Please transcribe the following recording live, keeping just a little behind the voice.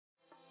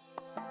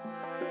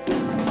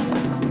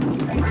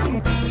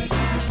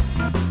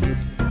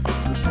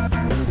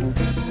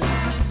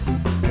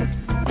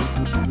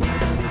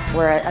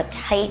We're a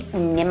tight,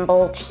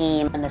 nimble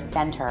team in the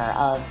center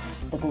of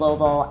the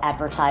global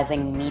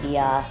advertising,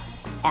 media,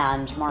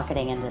 and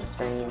marketing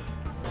industries.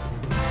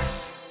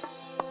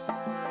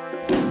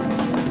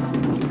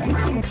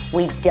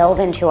 We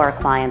delve into our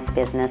clients'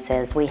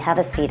 businesses. We have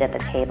a seat at the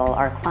table.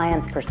 Our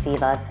clients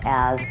perceive us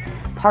as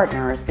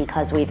partners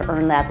because we've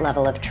earned that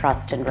level of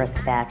trust and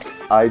respect.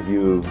 I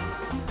view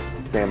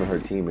Sam and her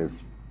team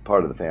as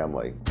part of the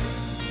family.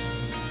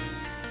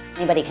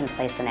 Anybody can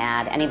place an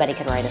ad. Anybody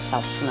could write a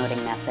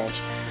self-promoting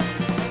message.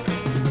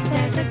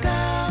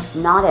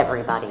 Not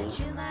everybody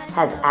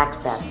has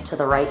access to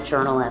the right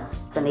journalists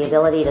and the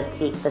ability to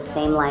speak the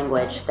same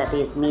language that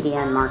these media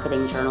and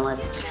marketing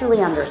journalists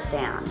truly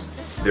understand.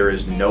 There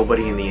is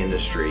nobody in the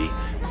industry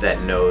that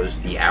knows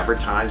the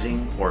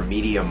advertising or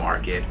media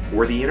market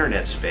or the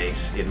internet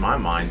space, in my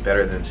mind,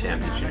 better than Sam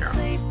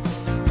DiGennaro.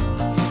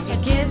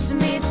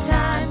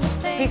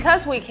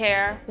 Because we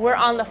care, we're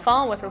on the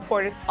phone with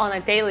reporters on a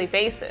daily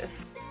basis.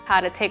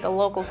 How to take a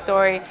local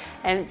story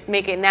and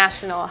make it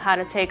national, how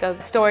to take a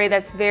story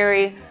that's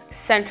very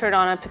centered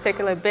on a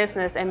particular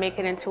business and make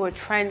it into a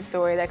trend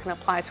story that can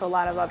apply to a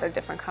lot of other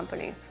different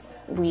companies.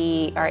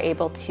 We are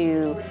able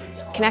to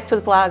connect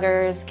with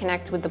bloggers,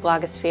 connect with the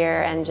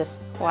blogosphere, and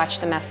just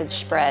watch the message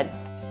spread.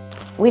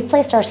 We've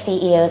placed our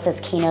CEOs as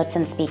keynotes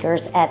and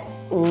speakers at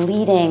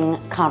leading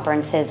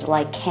conferences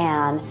like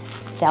Cannes,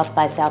 South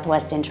by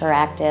Southwest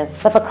Interactive.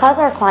 But because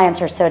our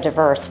clients are so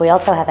diverse, we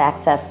also have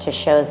access to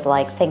shows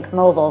like Think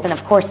Mobile and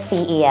of course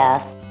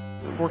CES.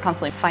 We're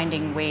constantly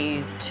finding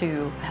ways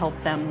to help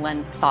them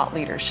lend thought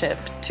leadership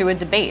to a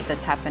debate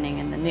that's happening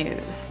in the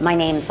news. My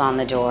name's on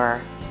the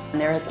door.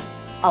 There is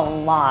a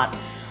lot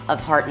of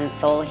heart and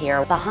soul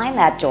here. Behind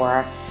that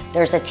door,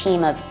 there's a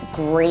team of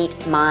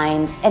great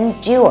minds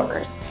and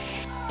doers